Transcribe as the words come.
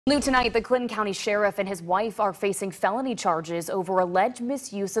New tonight, the Clinton County Sheriff and his wife are facing felony charges over alleged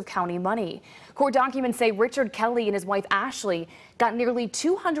misuse of county money. Court documents say Richard Kelly and his wife Ashley got nearly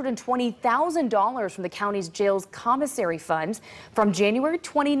 $220,000 from the county's jail's commissary funds from January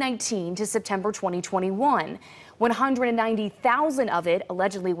 2019 to September 2021. $190,000 of it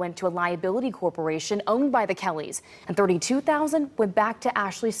allegedly went to a liability corporation owned by the Kellys, and $32,000 went back to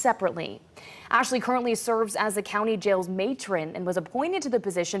Ashley separately. Ashley currently serves as the county jail's matron and was appointed to the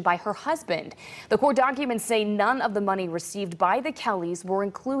position by her husband. The court documents say none of the money received by the Kellys were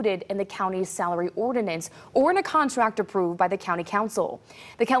included in the county's salary ordinance or in a contract approved by the county council.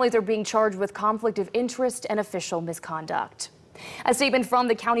 The Kellys are being charged with conflict of interest and official misconduct. A statement from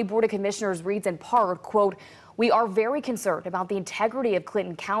the County Board of Commissioners reads in part, quote, "We are very concerned about the integrity of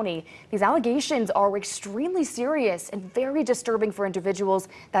Clinton County. These allegations are extremely serious and very disturbing for individuals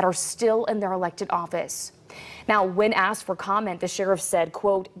that are still in their elected office." Now, when asked for comment, the sheriff said,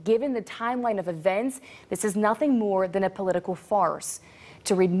 quote, "Given the timeline of events, this is nothing more than a political farce."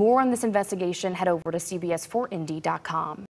 To read more on this investigation, head over to CBS4Indy.com.